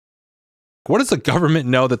What does the government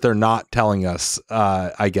know that they're not telling us,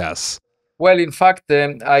 I guess? Well, in fact,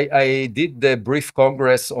 I did the brief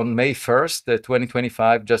Congress on May 1st,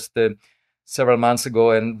 2025, just several months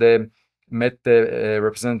ago, and met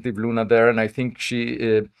Representative Luna there. And I think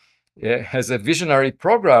she has a visionary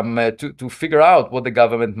program to figure out what the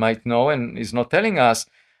government might know and is not telling us.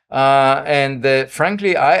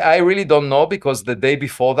 Frankly, I really don't know, because the day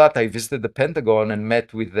before that, I visited the Pentagon and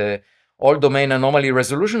met with the All Domain Anomaly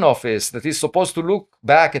Resolution Office that is supposed to look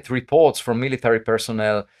back at reports from military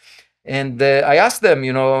personnel. And I asked them,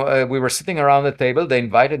 we were sitting around the table, they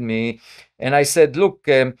invited me, and I said, look,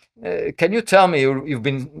 can you tell me, you've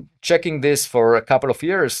been checking this for a couple of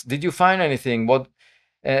years, did you find anything?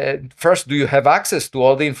 First, do you have access to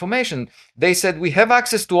all the information? They said, we have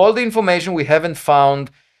access to all the information, we haven't found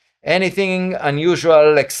anything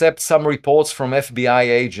unusual except some reports from FBI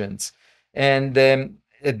agents. And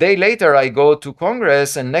a day later, I go to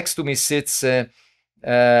Congress, and next to me sits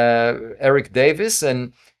Eric Davis,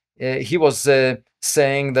 and he was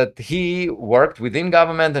saying that he worked within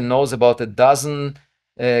government and knows about a dozen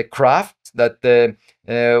craft that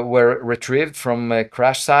were retrieved from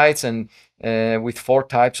crash sites, and with 4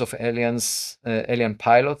 types of alien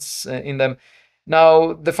pilots in them.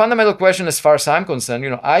 Now, the fundamental question, as far as I'm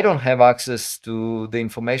concerned, I don't have access to the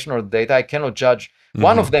information or data. I cannot judge.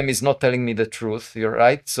 One of them is not telling me the truth. You're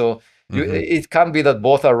right. So it can't be that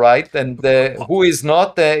both are right, and who is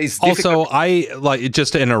not is difficult. Also, I like,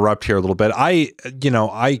 just to interrupt here a little bit. I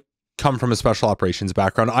come from a special operations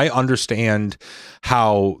background. I understand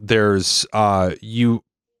how there's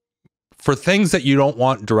for things that you don't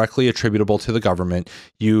want directly attributable to the government,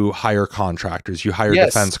 you hire contractors, you hire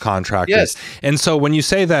defense contractors. Yes. And so when you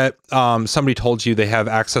say that somebody told you they have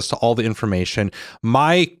access to all the information,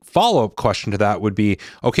 my follow-up question to that would be,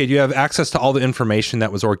 okay, do you have access to all the information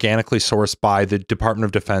that was organically sourced by the Department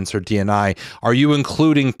of Defense or DNI? Are you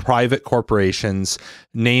including private corporations,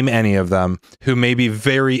 name any of them, who may be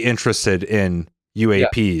very interested in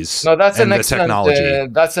UAPs? No, that's and technology?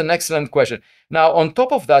 That's an excellent question. Now, on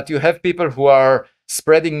top of that, you have people who are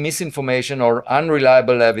spreading misinformation or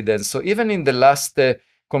unreliable evidence. So even in the last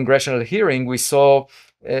congressional hearing, we saw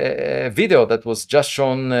a video that was just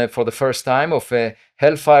shown for the first time of a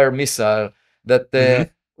Hellfire missile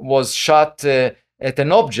that was shot at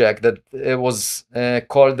an object that was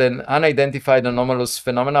called an unidentified anomalous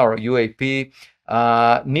phenomena, or UAP,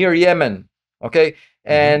 near Yemen. Okay,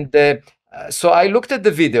 and so I looked at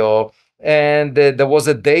the video, and there was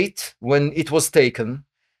a date when it was taken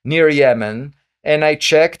near Yemen, and I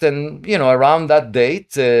checked, and around that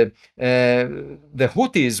date, the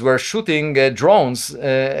Houthis were shooting drones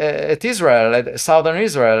at Israel, at southern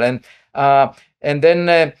Israel, and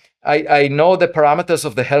then I know the parameters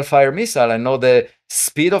of the Hellfire missile. I know the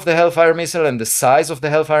speed of the Hellfire missile and the size of the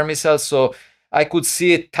Hellfire missile, so I could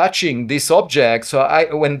see it touching this object. So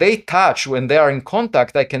when they touch, when they are in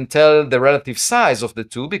contact, I can tell the relative size of the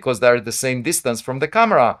two, because they're at the same distance from the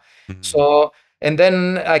camera. So, and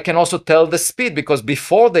then I can also tell the speed, because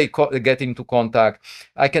before they get into contact,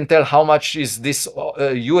 I can tell how much is this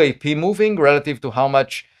UAP moving relative to how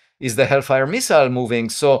much is the Hellfire missile moving.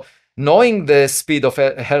 So knowing the speed of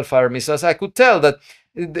Hellfire missiles, I could tell that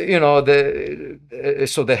so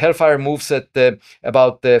the Hellfire moves at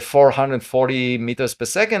about 440 meters per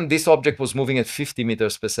second. This object was moving at 50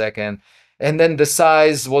 meters per second. And then the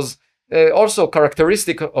size was also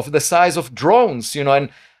characteristic of the size of drones, and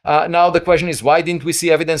now the question is, why didn't we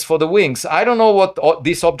see evidence for the wings? I don't know what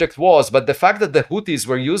this object was, but the fact that the Houthis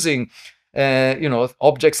were using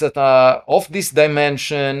objects that are of this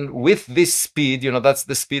dimension with this speed, that's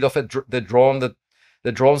the speed of the drones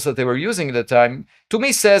that they were using at the time, to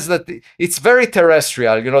me says that it's very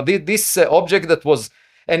terrestrial. This object that was,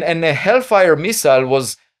 and a Hellfire missile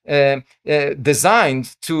was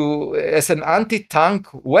designed as an anti-tank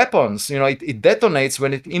weapons. It detonates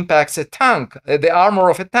when it impacts a tank, the armor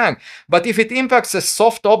of a tank. But if it impacts a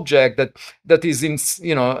soft object that is in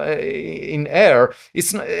air,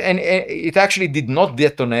 it actually did not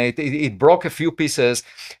detonate. It broke a few pieces.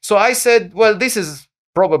 So I said, well, this is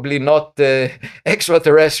probably not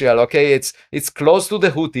extraterrestrial. Okay, it's close to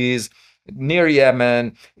the Houthis, near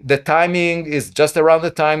Yemen. The timing is just around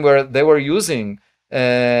the time where they were using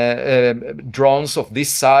drones of this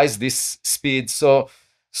size, this speed. So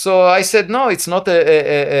I said, no, it's not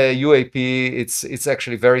a UAP. It's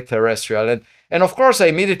actually very terrestrial. And of course, I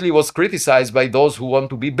immediately was criticized by those who want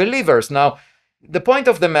to be believers. Now, the point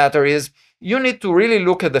of the matter is, you need to really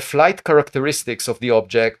look at the flight characteristics of the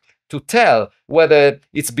object to tell whether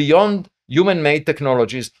it's beyond human-made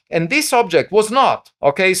technologies, and this object was not.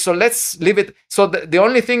 Okay, so let's leave it. So the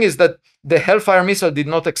only thing is that the Hellfire missile did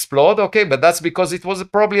not explode. Okay, but that's because it was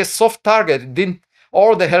probably a soft target. It didn't,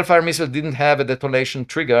 or the Hellfire missile didn't have a detonation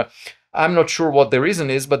trigger. I'm not sure what the reason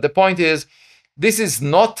is, but the point is, this is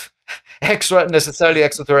not necessarily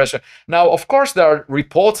extraterrestrial. Now, of course, there are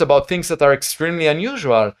reports about things that are extremely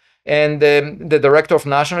unusual, and the director of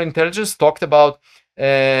national intelligence talked about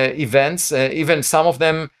events, even some of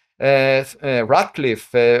them.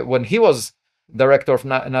 Ratcliffe, when he was director of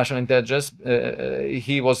national intelligence,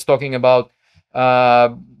 he was talking about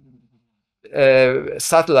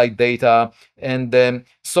satellite data, and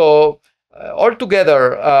so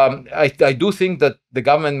altogether, I do think that the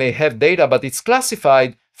government may have data, but it's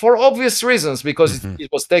classified for obvious reasons because it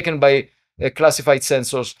was taken by classified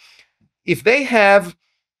sensors. If they have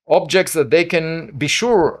objects that they can be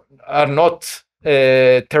sure are not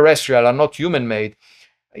terrestrial, are not human-made,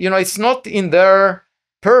 it's not in their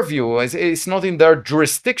purview, it's not in their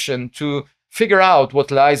jurisdiction to figure out what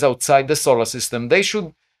lies outside the solar system. They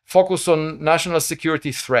should focus on national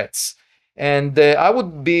security threats. And I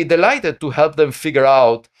would be delighted to help them figure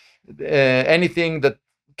out anything that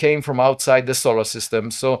came from outside the solar system.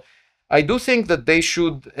 So I do think that they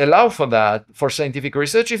should allow for that, for scientific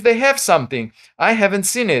research, if they have something. I haven't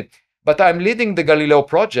seen it, but I'm leading the Galileo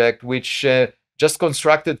project, which just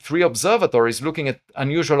constructed 3 observatories looking at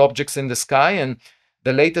unusual objects in the sky. And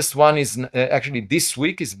the latest one is actually this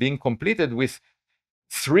week is being completed with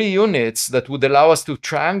 3 units that would allow us to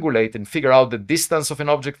triangulate and figure out the distance of an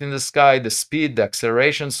object in the sky, the speed, the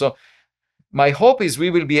acceleration. So my hope is we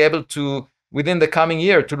will be able to, within the coming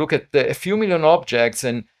year, to look at a few million objects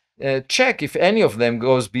and check if any of them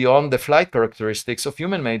goes beyond the flight characteristics of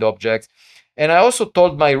human-made objects. And I also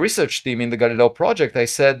told my research team in the Galileo project, I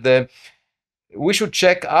said, we should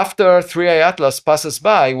check after 3i Atlas passes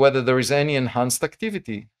by whether there is any enhanced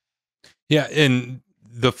activity. Yeah, and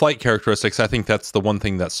the flight characteristics, I think that's the one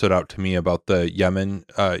thing that stood out to me about the Yemen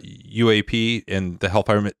UAP and the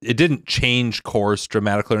Hellfire. It didn't change course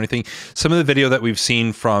dramatically or anything. Some of the video that we've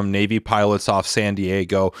seen from Navy pilots off San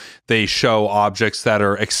Diego, they show objects that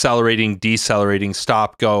are accelerating, decelerating,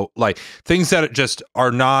 stop, go, like things that just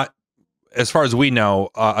are not, as far as we know,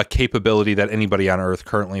 a capability that anybody on Earth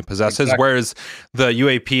currently possesses. Exactly. Whereas the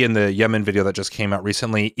UAP in the Yemen video that just came out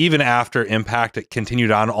recently, even after impact, it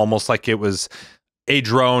continued on almost like it was a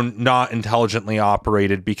drone not intelligently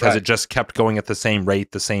operated because it just kept going at the same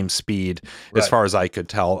rate, the same speed, as far as I could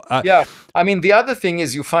tell. Yeah, I mean, the other thing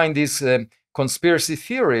is you find these conspiracy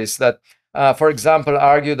theories that, for example,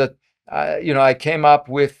 argue that, I came up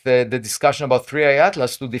with the discussion about 3i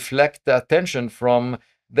Atlas to deflect the attention from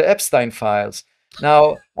the Epstein files.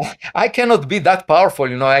 Now, I cannot be that powerful.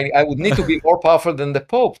 I would need to be more powerful than the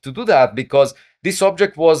Pope to do that, because this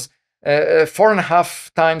object was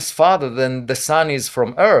 4.5 times farther than the sun is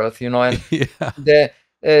from Earth. And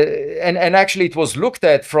and actually it was looked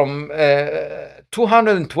at from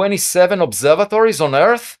 227 observatories on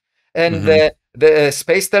Earth, and the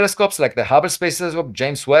space telescopes like the Hubble Space Telescope,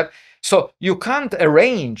 James Webb. So you can't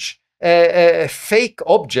arrange a fake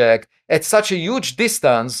object at such a huge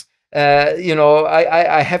distance.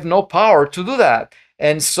 I have no power to do that.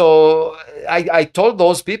 And so I told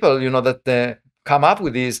those people, that come up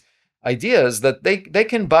with these ideas, that they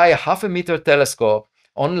can buy a 0.5 meter telescope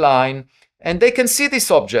online and they can see this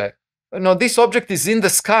object. This object is in the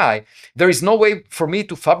sky. There is no way for me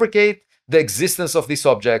to fabricate the existence of this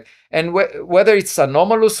object. And whether it's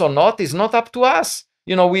anomalous or not is not up to us.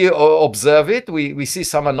 We observe it, we see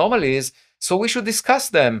some anomalies, so we should discuss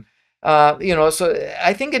them. So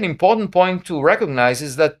I think an important point to recognize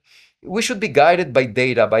is that we should be guided by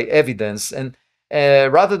data, by evidence, and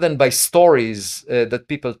rather than by stories that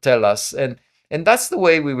people tell us. And that's the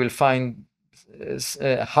way we will find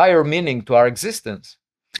higher meaning to our existence.